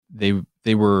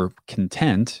they were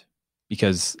content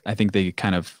because I think they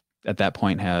kind of at that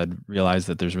point had realized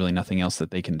that there's really nothing else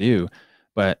that they can do.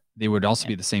 But they would also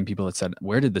Yeah. be the same people that said,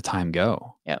 "Where did the time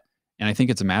go?" Yeah. And I think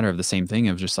it's a matter of the same thing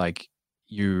of just like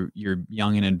you're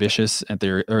young and ambitious at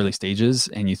the early stages,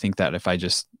 and you think that if I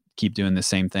just keep doing the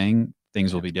same thing,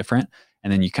 things will be different,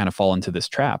 and then you kind of fall into this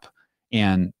trap.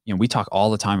 And we talk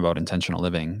all the time about intentional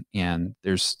living, and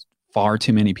there's far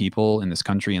too many people in this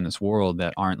country, in this world,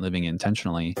 that aren't living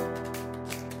intentionally.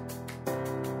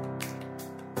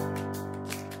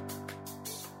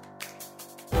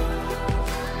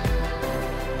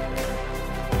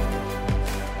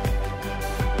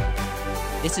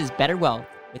 This is Better Wealth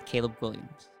with Caleb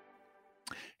Williams.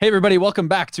 Hey, everybody. Welcome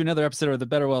back to another episode of the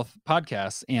Better Wealth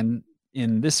podcast. And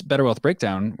in this Better Wealth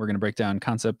breakdown, we're going to break down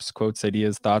concepts, quotes,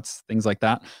 ideas, thoughts, things like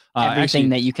that. Everything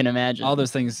that you can imagine. All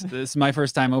those things. This is my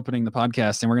first time opening the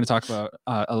podcast, and we're going to talk about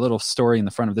a little story in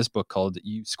the front of this book called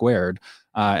U Squared.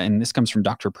 And this comes from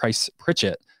Dr. Price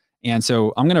Pritchett. And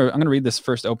so I'm going to read this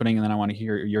first opening, and then I want to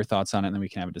hear your thoughts on it, and then we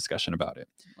can have a discussion about it.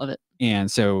 Love it. And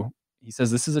so he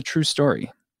says, this is a true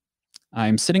story.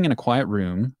 I'm sitting in a quiet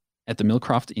room at the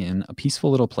Millcroft Inn, a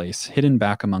peaceful little place hidden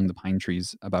back among the pine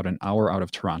trees about an hour out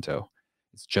of Toronto.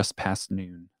 It's just past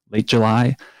noon, late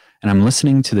July, and I'm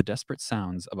listening to the desperate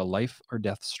sounds of a life or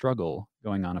death struggle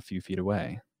going on a few feet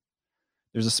away.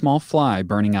 There's a small fly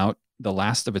burning out the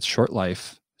last of its short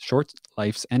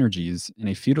life's energies in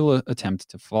a futile attempt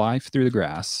to fly through the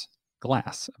glass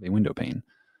of a window pane.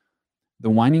 The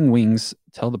whining wings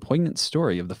tell the poignant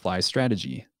story of the fly's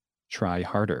strategy. Try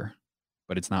harder.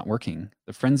 But it's not working.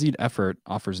 The frenzied effort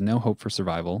offers no hope for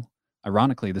survival.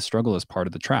 Ironically, the struggle is part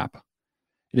of the trap.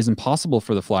 It is impossible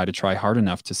for the fly to try hard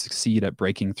enough to succeed at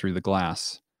breaking through the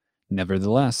glass.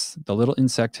 Nevertheless, the little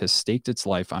insect has staked its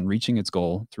life on reaching its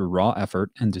goal through raw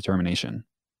effort and determination.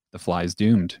 The fly is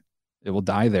doomed. It will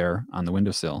die there on the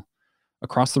windowsill.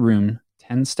 Across the room,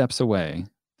 10 steps away,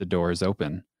 the door is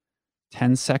open.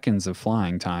 10 seconds of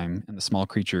flying time, and the small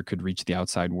creature could reach the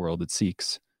outside world it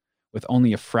seeks. With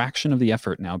only a fraction of the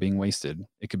effort now being wasted,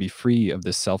 it could be free of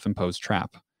this self-imposed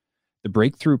trap. The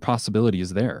breakthrough possibility is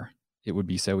there. It would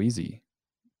be so easy.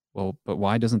 Well, but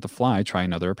why doesn't the fly try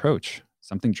another approach?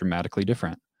 Something dramatically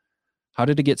different. How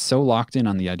did it get so locked in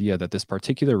on the idea that this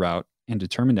particular route and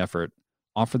determined effort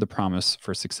offer the promise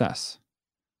for success?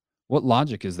 What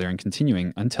logic is there in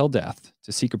continuing until death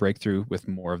to seek a breakthrough with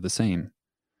more of the same?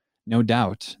 No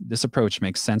doubt, this approach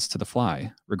makes sense to the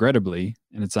fly, regrettably,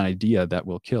 and it's an idea that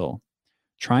will kill.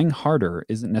 Trying harder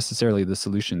isn't necessarily the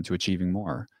solution to achieving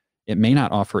more. It may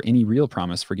not offer any real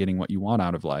promise for getting what you want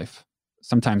out of life.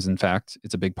 Sometimes, in fact,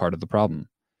 it's a big part of the problem.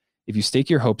 If you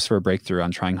stake your hopes for a breakthrough on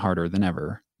trying harder than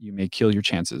ever, you may kill your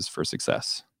chances for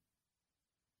success.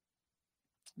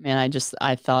 Man,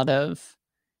 I thought of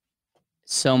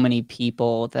so many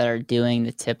people that are doing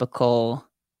the typical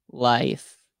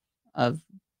life of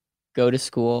go to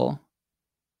school,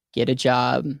 get a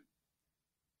job,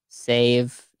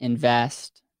 save,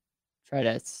 invest, try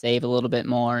to save a little bit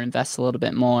more, invest a little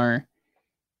bit more.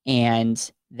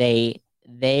 And these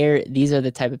are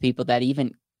the type of people that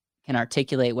even can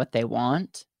articulate what they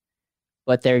want,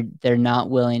 but they're not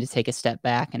willing to take a step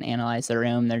back and analyze their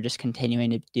own. They're just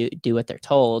continuing to do what they're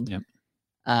told. Yep.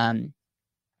 And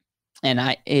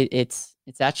it's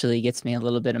actually gets me a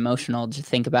little bit emotional to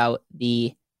think about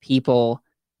the people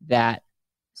that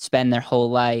spend their whole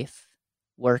life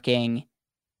working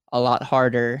a lot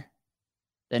harder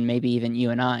than maybe even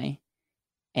you and I,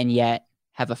 and yet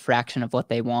have a fraction of what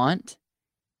they want.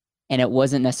 And it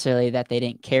wasn't necessarily that they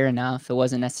didn't care enough. It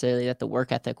wasn't necessarily that the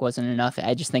work ethic wasn't enough.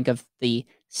 I just think of the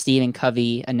Stephen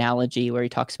Covey analogy where he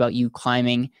talks about you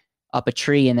climbing up a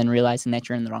tree and then realizing that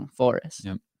you're in the wrong forest.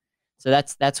 Yep. So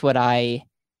that's what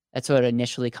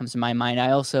initially comes to my mind.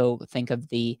 I also think of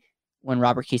when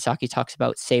Robert Kiyosaki talks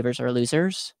about savers or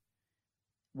losers,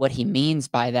 what he means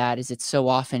by that is it's so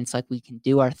often it's like we can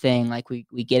do our thing, like we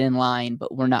get in line,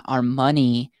 but we're not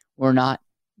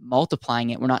multiplying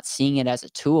it. We're not seeing it as a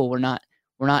tool. We're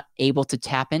not able to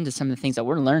tap into some of the things that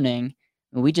we're learning.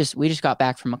 And we just got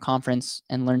back from a conference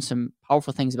and learned some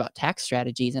powerful things about tax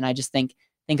strategies. And I just think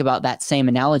about that same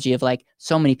analogy of like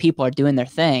so many people are doing their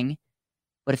thing,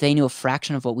 but if they knew a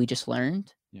fraction of what we just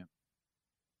learned.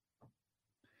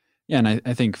 Yeah, and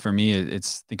I think for me,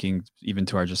 it's thinking even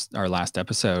to our last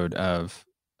episode of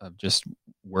just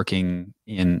working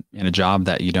in a job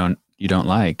that you don't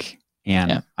like.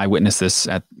 And I witnessed this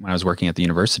when I was working at the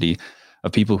university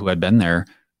of people who had been there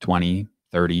 20,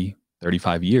 30,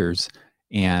 35 years,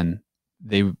 and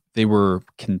they were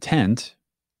content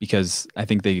because I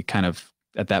think they kind of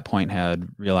at that point had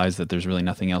realized that there's really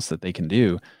nothing else that they can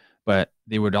do. but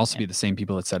they would also Yeah. be the same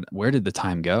people that said, where did the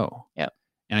time go? Yep.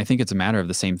 And I think it's a matter of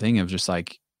the same thing of just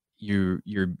like you're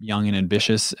young and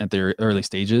ambitious at the early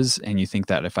stages, and you think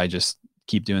that if I just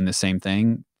keep doing the same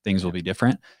thing, things will be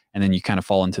different. And then you kind of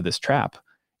fall into this trap.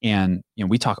 And, you know,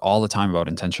 we talk all the time about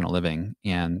intentional living,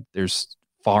 and there's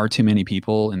far too many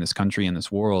people in this country, in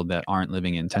this world, that aren't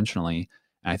living intentionally.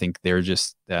 And I think they're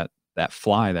just that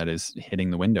fly that is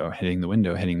hitting the window,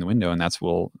 and that's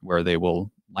where they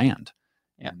will land.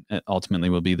 Yeah. And it ultimately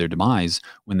will be their demise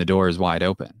when the door is wide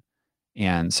open.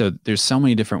 And so there's so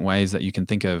many different ways that you can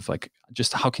think of, like,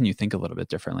 just how can you think a little bit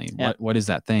differently? Yeah. What is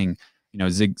that thing? You know,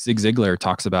 Zig Ziglar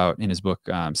talks about in his book,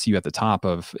 See You at the Top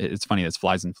of, it's funny, it's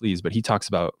flies and fleas, but he talks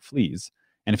about fleas.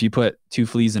 And if you put 2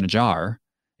 fleas in a jar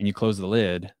and you close the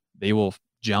lid, they will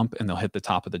jump and they'll hit the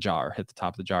top of the jar.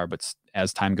 But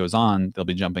as time goes on, they'll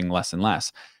be jumping less and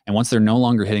less. And once they're no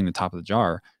longer hitting the top of the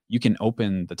jar, you can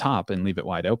open the top and leave it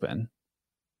wide open.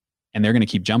 And they're going to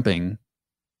keep jumping,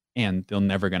 and they're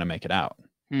never going to make it out.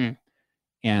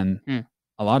 And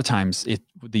a lot of times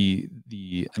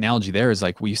the analogy there is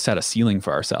like we set a ceiling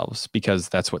for ourselves because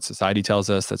that's what society tells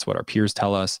us. That's what our peers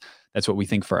tell us. That's what we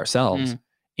think for ourselves.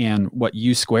 And what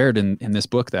U squared in this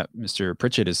book that Mr.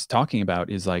 Pritchett is talking about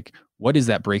is like, what is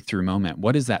that breakthrough moment?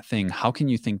 What is that thing? How can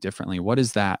you think differently? What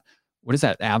is that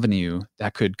avenue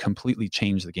that could completely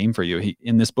change the game for you?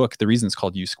 In this book, the reason it's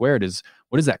called U squared is,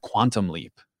 what is that quantum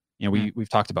leap? You know, we've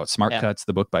talked about Smart Cuts,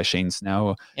 the book by Shane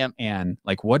Snow. And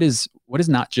like, what is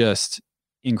not just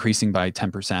increasing by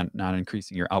 10%, not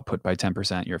increasing your output by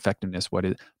 10%, your effectiveness, but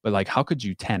like, how could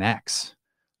you 10x?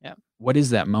 What is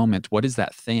that moment? What is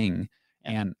that thing?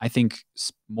 And I think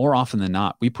more often than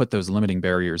not, we put those limiting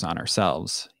barriers on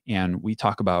ourselves, and we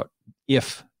talk about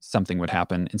if something would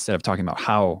happen instead of talking about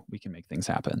how we can make things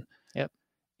happen.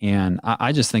 And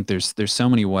I just think there's so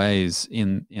many ways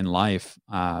in life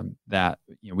that,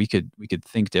 you know, we could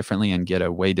think differently and get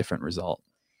a way different result.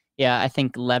 Yeah, I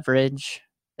think leverage,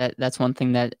 that's one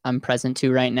thing that I'm present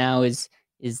to right now is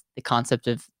the concept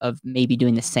of maybe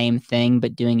doing the same thing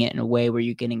but doing it in a way where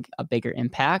you're getting a bigger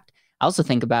impact. I also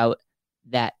think about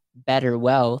that better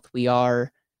wealth.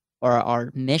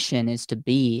 Our mission is to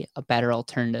be a better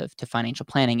alternative to financial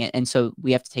planning. And so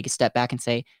we have to take a step back and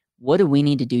say, what do we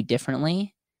need to do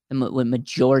differently than what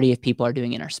majority of people are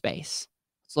doing in our space?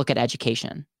 Let's look at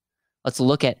education. Let's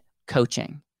look at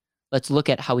coaching. Let's look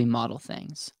at how we model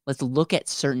things. Let's look at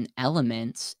certain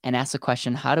elements and ask the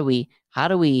question, how do we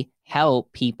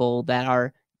help people that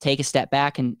are take a step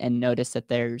back and notice that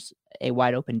there's a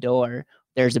wide open door,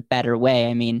 there's a better way.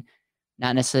 I mean,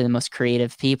 not necessarily the most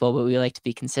creative people, but we like to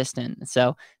be consistent.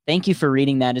 So thank you for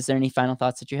reading that. Is there any final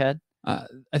thoughts that you had? I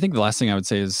think the last thing I would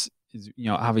say is, you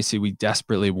know, obviously we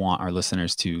desperately want our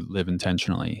listeners to live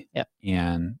intentionally.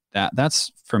 And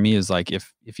that's for me is like,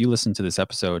 if you listen to this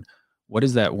episode, what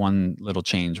is that one little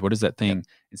change? What is that thing?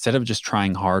 Instead of just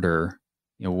trying harder,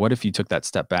 you know, what if you took that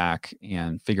step back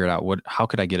and figured out how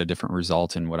could I get a different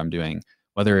result in what I'm doing?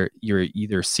 Whether you're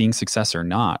either seeing success or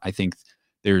not, I think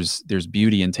there's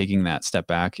beauty in taking that step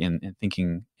back and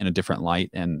thinking in a different light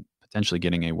and potentially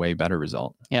getting a way better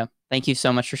result. Yeah. Thank you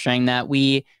so much for sharing that.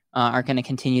 We are going to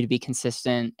continue to be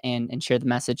consistent and share the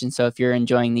message. And so if you're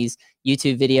enjoying these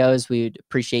YouTube videos, we would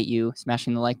appreciate you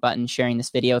smashing the like button, sharing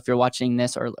this video. If you're watching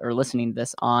this or listening to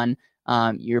this on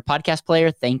your podcast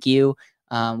player, thank you.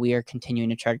 We are continuing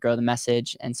to try to grow the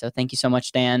message. And so thank you so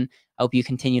much, Dan. I hope you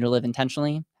continue to live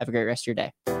intentionally. Have a great rest of your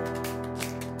day.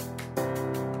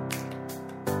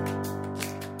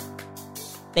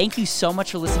 Thank you so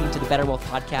much for listening to the Better Wealth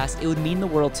Podcast. It would mean the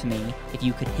world to me if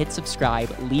you could hit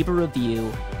subscribe, leave a review,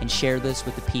 and share this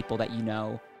with the people that you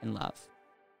know and love.